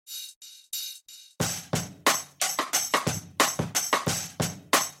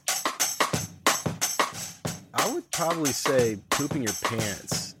probably say pooping your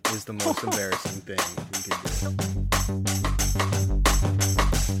pants is the most embarrassing thing you could do.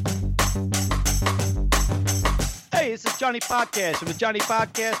 Hey, this is Johnny Podcast from the Johnny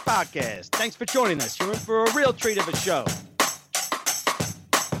Podcast. Thanks for joining us. You're in for a real treat of a show.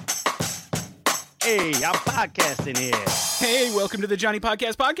 Hey, I'm podcasting here. Hey, welcome to the Johnny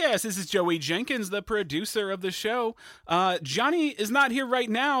Podcast. This is Joey Jenkins, the producer of the show. Johnny is not here right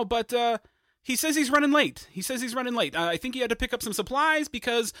now, but he says he's running late. I think he had to pick up some supplies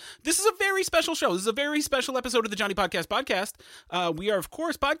because this is a very special show. This is a very special episode of the Johnny Podcast. We are, of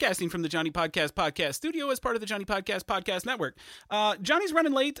course, podcasting from the Johnny Podcast studio as part of the Johnny Podcast Network. Johnny's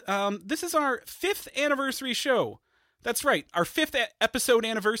running late. This is our 5th anniversary show. That's right, our 5th episode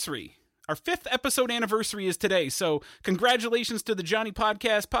anniversary. Our 5th episode anniversary is today, so congratulations to the Johnny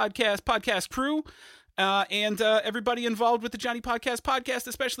Podcast crew. And everybody involved with the Johnny Podcast,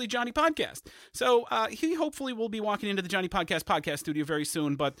 especially Johnny Podcast. So he hopefully will be walking into the Johnny Podcast studio very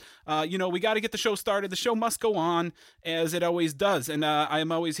soon. But, we got to get the show started. The show must go on as it always does. And I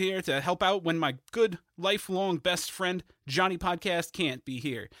am always here to help out when my good, lifelong best friend, Johnny Podcast, can't be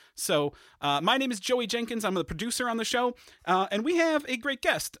here. So my name is Joey Jenkins. I'm the producer on the show. And we have a great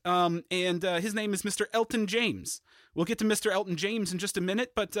guest. And his name is Mr. Elton James. We'll get to Mr. Elton James in just a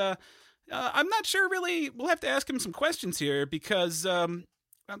minute, but... I'm not sure really. We'll have to ask him some questions here because I'm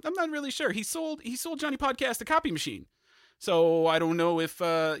not really sure. He sold Johnny Podcast a copy machine. So I don't know if,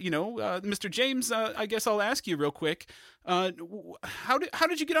 Mr. James, I guess I'll ask you real quick. How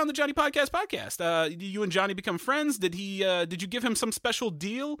did you get on the Johnny Podcast? Did you and Johnny become friends? Did you give him some special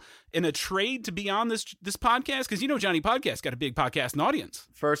deal in a trade to be on this podcast? Because Johnny Podcast got a big podcasting audience.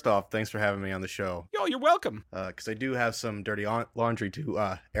 First off, thanks for having me on the show. Yo, you're welcome. Because I do have some dirty laundry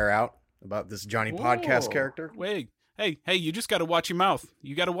to air out about this Johnny Podcast character. Wait, hey, you just got to watch your mouth.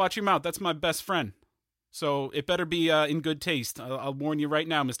 You got to watch your mouth. That's my best friend. So it better be in good taste. I'll warn you right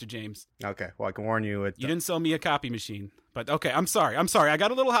now, Mr. James. Okay, well, I can warn you. You didn't sell me a copy machine. But okay, I'm sorry. I got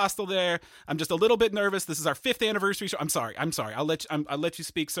a little hostile there. I'm just a little bit nervous. This is our 5th anniversary show. I'm sorry. I'll let you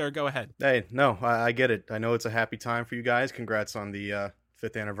speak, sir. Go ahead. Hey, no, I get it. I know it's a happy time for you guys. Congrats on the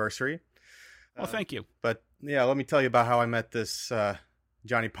 5th anniversary. Well, thank you. But yeah, let me tell you about how I met this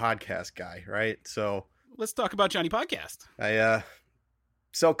Johnny Podcast guy, right? So let's talk about Johnny Podcast. I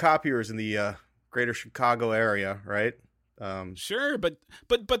sell copiers in the greater Chicago area, right? Sure, but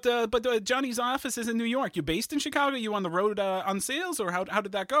Johnny's office is in New York. You based in Chicago? You on the road on sales, or how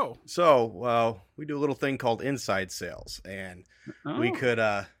did that go? So, we do a little thing called inside sales, and we could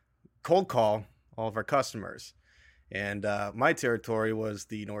cold call all of our customers. And my territory was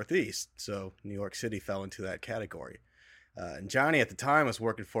the Northeast, so New York City fell into that category. And Johnny at the time was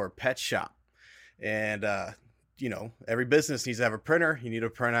working for a pet shop. And, every business needs to have a printer. You need to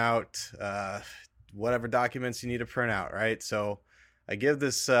print out whatever documents you need to print out, right? So I give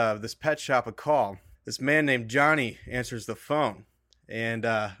this pet shop a call. This man named Johnny answers the phone. And,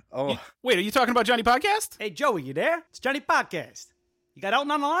 wait, are you talking about Johnny Podcast? Hey, Joey, you there? It's Johnny Podcast. You got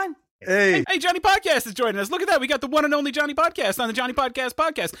Elton on the line? Hey, Johnny Podcast is joining us. Look at that. We got the one and only Johnny Podcast on the Johnny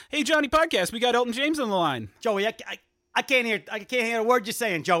Podcast. Hey, Johnny Podcast, we got Elton James on the line. Joey, I can't hear a word you're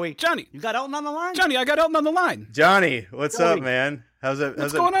saying, Joey. Johnny, you got Elton on the line? Johnny, I got Elton on the line. Johnny, what's up, man? How's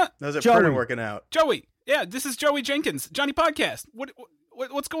what's going on? How's that printer working out? Joey, yeah, this is Joey Jenkins, Johnny Podcast.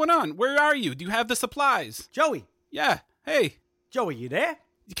 What's going on? Where are you? Do you have the supplies? Joey. Yeah. Hey. Joey, you there?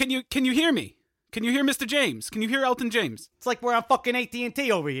 Can you hear me? Can you hear Mr. James? Can you hear Elton James? It's like we're on fucking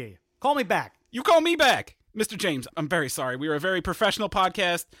AT&T over here. Call me back. You call me back. Mr. James, I'm very sorry. We are a very professional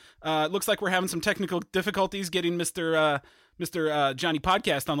podcast. Looks like we're having some technical difficulties getting Mr. Johnny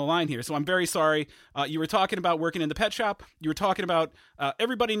Podcast on the line here. So I'm very sorry. You were talking about working in the pet shop. You were talking about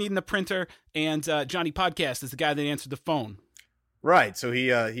everybody needing a printer, and Johnny Podcast is the guy that answered the phone. Right. So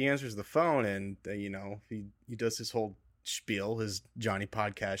he answers the phone, and he does his whole spiel, his Johnny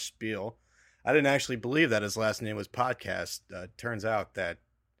Podcast spiel. I didn't actually believe that his last name was Podcast. Turns out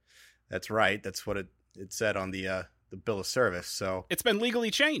that's right. That's what it said on the bill of service. So it's been legally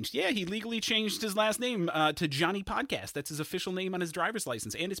changed. Yeah, he legally changed his last name to Johnny Podcast. That's his official name on his driver's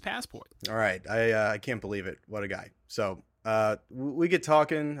license and his passport. All right. I can't believe it. What a guy. So we get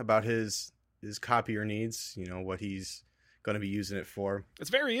talking about his copier needs, what he's going to be using it for. It's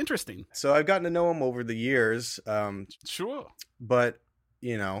very interesting. So I've gotten to know him over the years. Sure. But,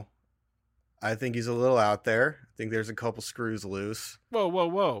 I think he's a little out there. I think there's a couple screws loose.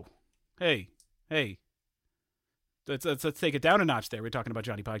 Whoa. Hey. Let's take it down a notch there. We're talking about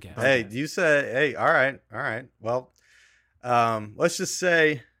Johnny Podcast. Hey, you say, hey, all right. Well, let's just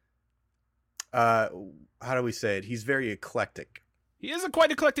say, how do we say it? He's very eclectic. He is a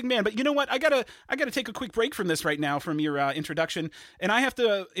quite eclectic man, but you know what? I gotta take a quick break from this right now, from your introduction, and I have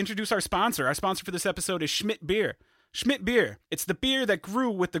to introduce our sponsor. Our sponsor for this episode is Schmidt Beer. Schmidt Beer. It's the beer that grew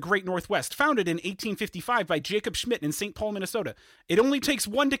with the Great Northwest, founded in 1855 by Jacob Schmidt in St. Paul, Minnesota. It only takes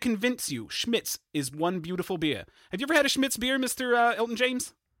one to convince you. Schmidt's is one beautiful beer. Have you ever had a Schmidt's beer, Mr. Elton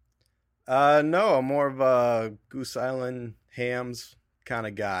James? No, I'm more of a Goose Island hams kind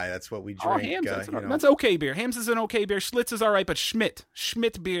of guy. That's what we drink. Hams, that's okay beer. Hams is an okay beer. Schlitz is all right, but Schmidt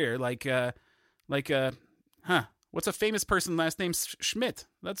beer, what's a famous person last name Schmidt?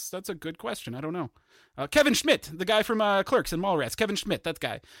 That's a good question. I don't know. Kevin Schmidt, the guy from Clerks and Mallrats. Kevin Schmidt, that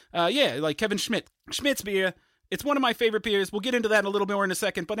guy. Kevin Schmidt. Schmidt's beer. It's one of my favorite beers. We'll get into that in a little more in a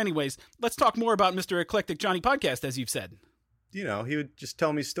second. But anyways, let's talk more about Mr. Eclectic Johnny Podcast, as you've said. He would just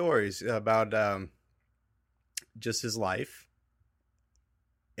tell me stories about just his life.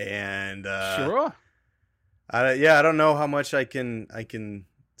 And sure. I don't know how much I can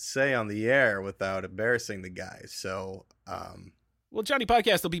say on the air without embarrassing the guy. So, well, Johnny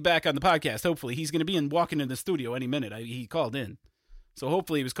Podcast will be back on the podcast. Hopefully, he's going to be walking in the studio any minute. He called in, so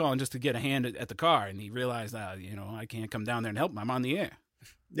hopefully he was calling just to get a hand at the car, and he realized, I can't come down there and help him. I'm on the air.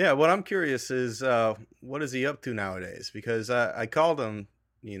 Yeah, what I'm curious is, what is he up to nowadays? Because I called him,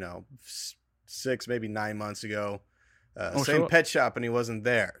 6, maybe 9 months ago. Pet shop, and he wasn't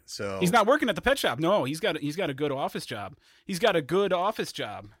there. So he's not working at the pet shop. No, he's got a good office job. He's got a good office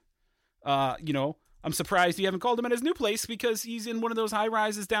job. I'm surprised you haven't called him at his new place, because he's in one of those high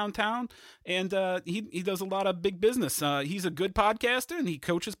rises downtown, and he does a lot of big business. He's a good podcaster, and he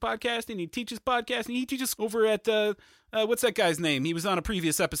coaches podcasting. He teaches podcasting. He teaches over at what's that guy's name? He was on a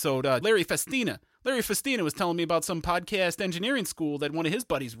previous episode. Larry Festina. Larry Festina was telling me about some podcast engineering school that one of his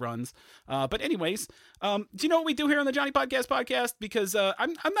buddies runs. But anyways, do you know what we do here on the Johnny Podcast? Because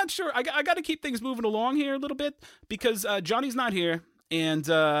I'm not sure. I got to keep things moving along here a little bit, because Johnny's not here, and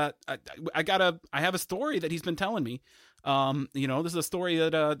I have a story that he's been telling me. This is a story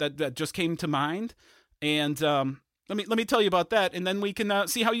that just came to mind, and let me tell you about that, and then we can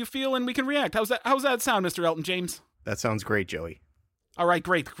see how you feel, and we can react. How's that sound, Mr. Elton James? That sounds great, Joey. All right,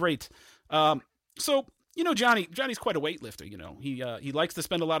 great. So, Johnny's quite a weightlifter. He likes to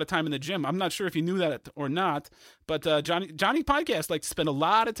spend a lot of time in the gym. I'm not sure if you knew that or not, but Johnny Podcast likes to spend a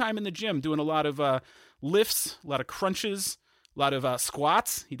lot of time in the gym doing a lot of lifts, a lot of crunches, a lot of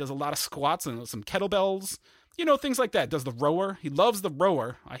squats. He does a lot of squats and some kettlebells, things like that. Does the rower. He loves the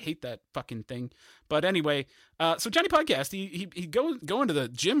rower. I hate that fucking thing. But anyway, so Johnny Podcast, he going to the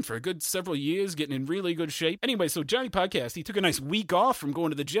gym for a good several years, getting in really good shape. Anyway, so Johnny Podcast, he took a nice week off from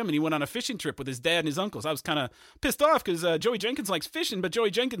going to the gym, and he went on a fishing trip with his dad and his uncles. I was kind of pissed off, because Joey Jenkins likes fishing, but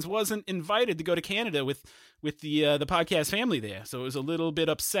Joey Jenkins wasn't invited to go to Canada with the podcast family there, so it was a little bit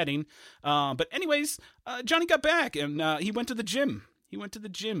upsetting. But anyways, Johnny got back, and he went to the gym.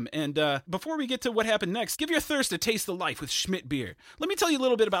 And before we get to what happened next, give your thirst a taste of life with Schmidt Beer. Let me tell you a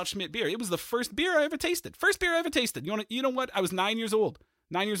little bit about Schmidt Beer. It was the first beer I ever tasted. You know what? I was 9 years old.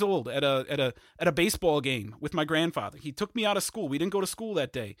 9 years old at a baseball game with my grandfather. He took me out of school. We didn't go to school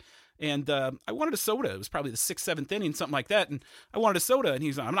that day. And I wanted a soda. It was probably the 6th, 7th inning, something like that. And I wanted a soda. And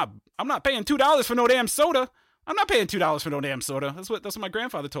he's like, I'm not paying $2 for no damn soda. I'm not paying $2 for no damn soda. That's what my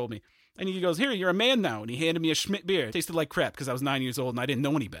grandfather told me. And he goes, here, you're a man now. And he handed me a Schmidt beer. It tasted like crap, because I was 9 years old and I didn't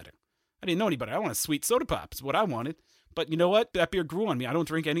know any better. I wanted a sweet soda pop. It's what I wanted. But you know what? That beer grew on me. I don't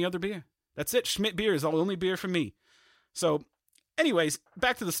drink any other beer. That's it. Schmidt beer is the only beer for me. So anyways,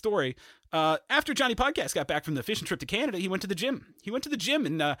 back to the story. After Johnny Podcast got back from the fishing trip to Canada, he went to the gym.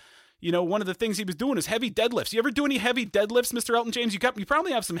 And one of the things he was doing is heavy deadlifts. You ever do any heavy deadlifts, Mr. Elton James? You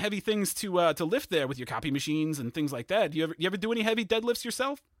probably have some heavy things to lift there with your copy machines and things like that. You ever do any heavy deadlifts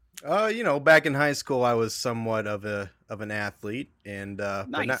yourself? Back in high school, I was somewhat of an athlete, and nice.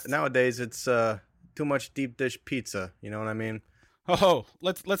 But nowadays it's too much deep dish pizza. You know what I mean? Oh,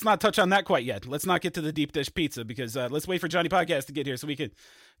 let's not touch on that quite yet. Let's not get to the deep dish pizza, because let's wait for Johnny Podcast to get here so we could.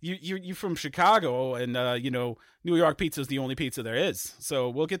 You from Chicago, and New York pizza is the only pizza there is. So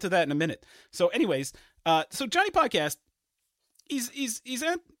we'll get to that in a minute. So anyways, so Johnny Podcast, he's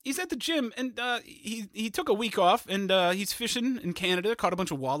at the gym, and he took a week off, and he's fishing in Canada. Caught a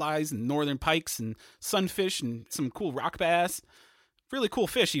bunch of walleyes and northern pikes and sunfish and some cool rock bass. Really cool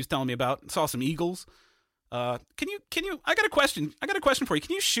fish he was telling me about. Saw some eagles. Can you, I got a question for you.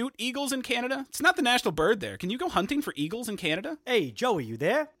 Can you shoot eagles in Canada? It's not the national bird there. Can you go hunting for eagles in Canada? Hey, Joey, you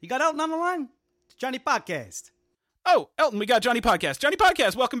there? You got Elton on the line? It's Johnny Podcast. Oh, Elton, we got Johnny Podcast. Johnny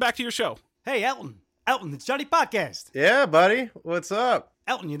Podcast, welcome back to your show. Hey, Elton, it's Johnny Podcast. Yeah, buddy. What's up?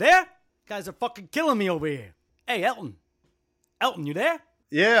 Elton, you there? Guys are fucking killing me over here. Hey, Elton, you there?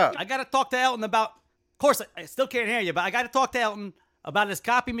 Yeah. I gotta talk to Elton about, of course, I still can't hear you, but I gotta talk to Elton about his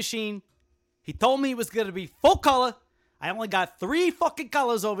copy machine. He told me it was going to be full color. I only got 3 fucking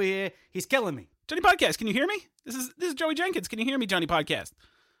colors over here. He's killing me. Johnny Podcast, can you hear me? This is Joey Jenkins. Can you hear me, Johnny Podcast?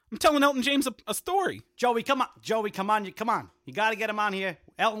 I'm telling Elton James a story. Joey, come on. Joey, come on. Come on. You got to get him on here.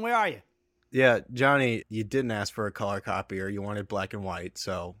 Elton, where are you? Yeah, Johnny, you didn't ask for a color copier. You wanted black and white,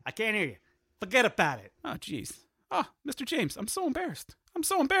 so... I can't hear you. Forget about it. Oh, jeez. Oh, Mr. James, I'm so embarrassed.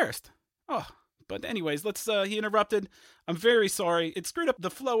 Oh, but anyways, he interrupted. I'm very sorry. It screwed up the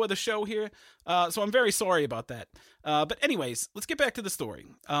flow of the show here, so I'm very sorry about that. But anyways, let's get back to the story.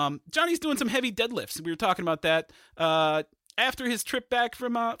 Johnny's doing some heavy deadlifts. We were talking about that after his trip back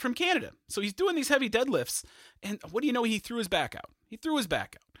from Canada. So he's doing these heavy deadlifts, and what do you know? He threw his back out.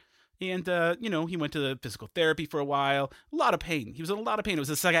 And, he went to the physical therapy for a while. A lot of pain. He was in a lot of pain. It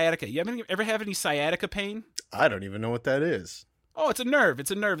was a sciatica. You ever have any sciatica pain? I don't even know what that is. Oh, it's a nerve.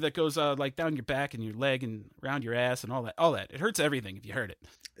 It's a nerve that goes like down your back and your leg and around your ass and all that. It hurts everything if you hurt it.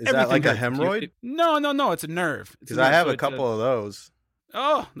 Is that like a hemorrhoid? No. It's a nerve. Because I have a couple of those.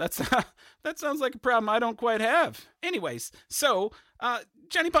 Oh, that sounds like a problem I don't quite have. Anyways, so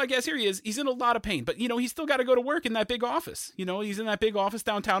Johnny Podcast, here he is. He's in a lot of pain, but he's still got to go to work in that big office. He's in that big office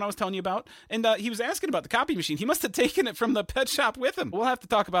downtown I was telling you about, and he was asking about the copy machine. He must have taken it from the pet shop with him. We'll have to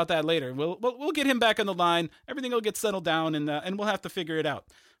talk about that later. We'll get him back on the line. Everything will get settled down, and we'll have to figure it out.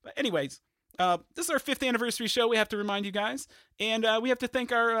 But anyways. This is our 5th anniversary show, we have to remind you guys. And we have to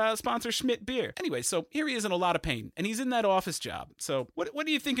thank our sponsor, Schmidt Beer. Anyway, so here he is in a lot of pain, and he's in that office job. So what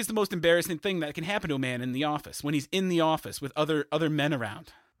do you think is the most embarrassing thing that can happen to a man in the office, when he's in the office with other men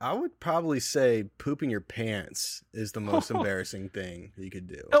around? I would probably say pooping your pants is the most embarrassing thing you could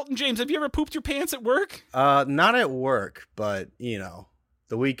do. Elton James, have you ever pooped your pants at work? Not at work, but,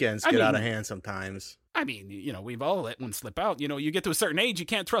 the weekends get out of hand sometimes. I mean, we've all let one slip out. You get to a certain age, you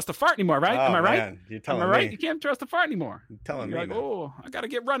can't trust a fart anymore, right? Oh, Am I right? Man, you're telling Am I right? me. You can't trust a fart anymore. You're telling me. Like, man. oh, I got to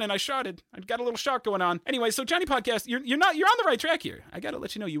get running. I shotted. I got a little shot going on. Anyway, so Johnny Podcast, you're on the right track here. I got to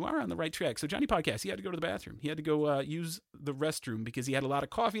let you know you are on the right track. So Johnny Podcast, he had to go to the bathroom. He had to go use the restroom because he had a lot of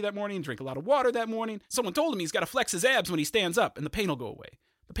coffee that morning, drink a lot of water that morning. Someone told him he's got to flex his abs when he stands up, and the pain will go away.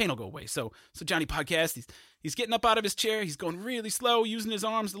 So Johnny Podcast, he's getting up out of his chair. He's going really slow, using his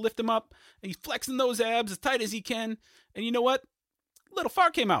arms to lift him up, and he's flexing those abs as tight as he can. And you know what? Little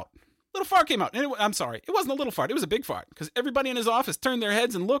fart came out. And I'm sorry, it wasn't a little fart. It was a big fart because everybody in his office turned their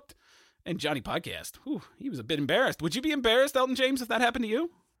heads and looked. And Johnny Podcast, he was a bit embarrassed. Would you be embarrassed, Elton James, if that happened to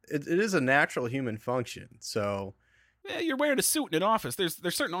you? It is a natural human function. So. Yeah, you're wearing a suit in an office. There's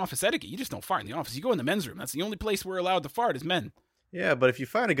certain office etiquette. You just don't fart in the office. You go in the men's room. That's the only place we're allowed to fart as men. Yeah, but if you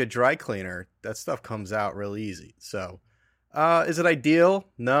find a good dry cleaner, that stuff comes out real easy. So, is it ideal?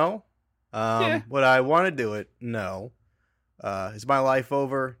 No. Would I want to do it? No. Is my life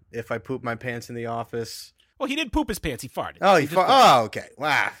over if I poop my pants in the office? Well, he didn't poop his pants. He farted. Oh, oh, okay.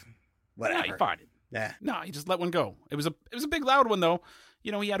 Wow. Whatever. Yeah, he farted. Yeah. No, he just let one go. It was a big loud one though.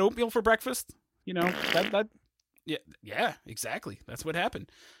 He had oatmeal for breakfast. Yeah, exactly. That's what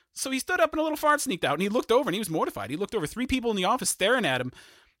happened. So he stood up and a little fart sneaked out, and he looked over, and he was mortified. He looked over, 3 people in the office staring at him,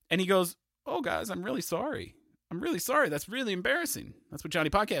 and he goes, "Oh, guys, I'm really sorry. That's really embarrassing." That's what Johnny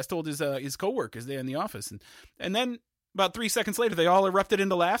Podcast told his coworkers there in the office. And then about 3 seconds later, they all erupted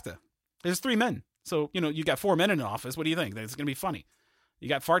into laughter. There's 3 men. So, you got 4 men in an office. What do you think? It's going to be funny. You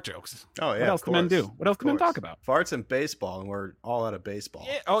got fart jokes. Oh, yeah. What else can men do? What else can men talk about? Farts and baseball, and we're all out of baseball.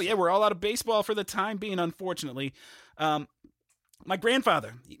 Yeah. Oh, yeah, we're all out of baseball for the time being, unfortunately. My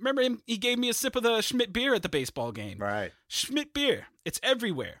grandfather, remember him? He gave me a sip of the Schmidt beer at the baseball game. Right. Schmidt beer. It's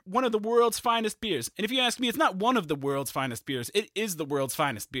everywhere. One of the world's finest beers. And if you ask me, it's not one of the world's finest beers. It is the world's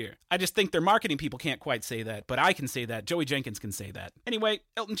finest beer. I just think their marketing people can't quite say that, but I can say that. Joey Jenkins can say that. Anyway,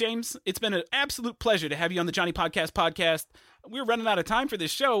 Elton James, it's been an absolute pleasure to have you on the Johnny Podcast. We're running out of time for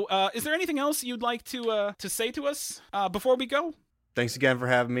this show. Is there anything else you'd like to say to us before we go? Thanks again for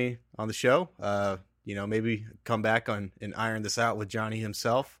having me on the show. Maybe come back and iron this out with Johnny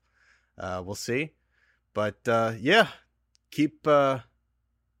himself. We'll see. But, keep farting.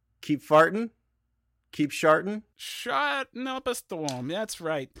 Keep sharting. Shutting up a storm. That's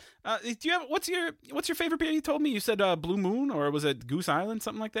right. Do you have what's your favorite beer? You told me you said Blue Moon, or was it Goose Island,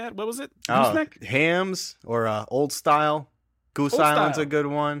 something like that? What was it? Gooseneck? Hams or Old Style. Goose Old Island's Style. A good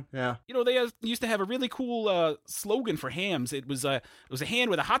one. Yeah. They used to have a really cool slogan for Hams. It was a hand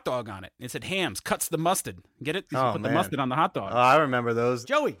with a hot dog on it. It said Hams cuts the mustard. Get it? You put the mustard on the hot dog. Oh, I remember those.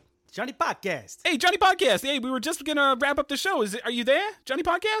 Joey, Johnny Podcast. Hey, Johnny Podcast. Hey, we were just gonna wrap up the show. Are you there, Johnny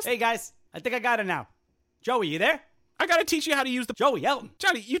Podcast? Hey, guys. I think I got it now. Joey, you there? I gotta teach you how to use the Joey, Elton.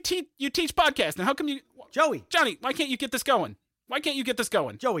 Johnny, you teach podcasting. How come you Joey. Johnny, why can't you get this going?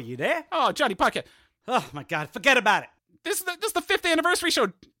 Joey, you there? Oh, Johnny Podcast. Oh, my God. Forget about it. This is the 5th anniversary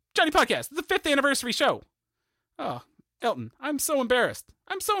show, Johnny Podcast. This is the 5th anniversary show. Oh, Elton, I'm so embarrassed.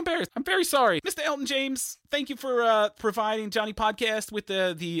 I'm very sorry. Mr. Elton James, thank you for providing Johnny Podcast with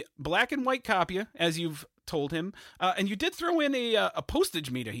the black and white copy, as you've told him. And you did throw in a postage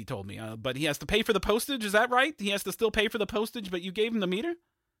meter, he told me. But he has to pay for the postage, is that right? He has to still pay for the postage, but you gave him the meter?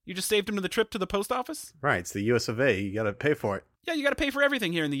 You just saved him to the trip to the post office? Right, it's the US of A. You got to pay for it. Yeah, you got to pay for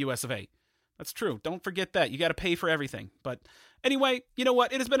everything here in the US of A. That's true. Don't forget that. You got to pay for everything. But anyway, you know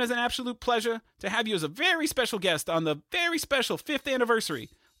what? It has been an absolute pleasure to have you as a very special guest on the very special 5th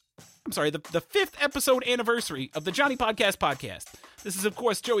anniversary. I'm sorry, the 5th episode anniversary of the Johnny Podcast podcast. This is, of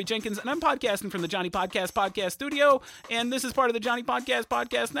course, Joey Jenkins, and I'm podcasting from the Johnny Podcast studio, and this is part of the Johnny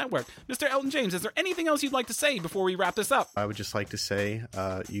Podcast network. Mr. Elton James, is there anything else you'd like to say before we wrap this up? I would just like to say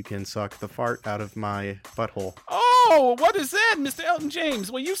you can suck the fart out of my butthole. Oh, what is that, Mr. Elton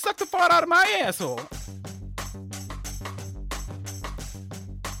James? Well, you suck the fart out of my asshole.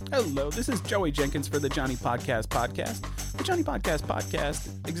 Hello, this is Joey Jenkins for the Johnny Podcast podcast. The Johnny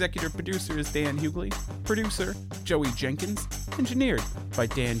Podcast executive producer is Dan Hughley. Producer, Joey Jenkins. Engineered by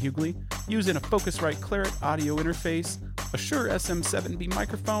Dan Hughley. Using a Focusrite Claret audio interface, a Shure SM7B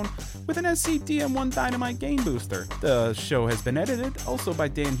microphone with an SC-DM1 Dynamite gain booster. The show has been edited also by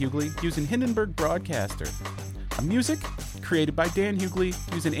Dan Hughley using Hindenburg Broadcaster. Music created by Dan Hughley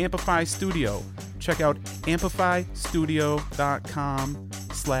using Amplify Studio. Check out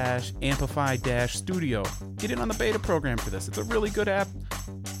amplifystudio.com/amplify-studio. Get in on the beta program for this. It's a really good app.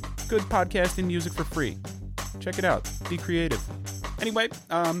 Good podcasting music for free. Check it out. Be creative. Anyway,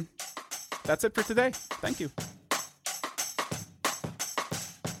 that's it for today. Thank you.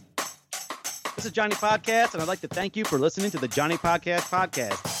 This is Johnny Podcast, and I'd like to thank you for listening to the Johnny Podcast.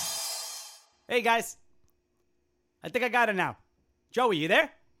 Hey, guys. I think I got it now. Joey, you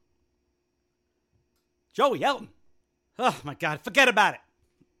there? Joey, Elton. Oh, my God. Forget about it.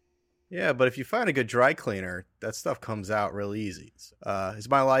 Yeah, but if you find a good dry cleaner, that stuff comes out real easy. Is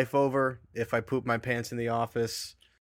my life over if I poop my pants in the office?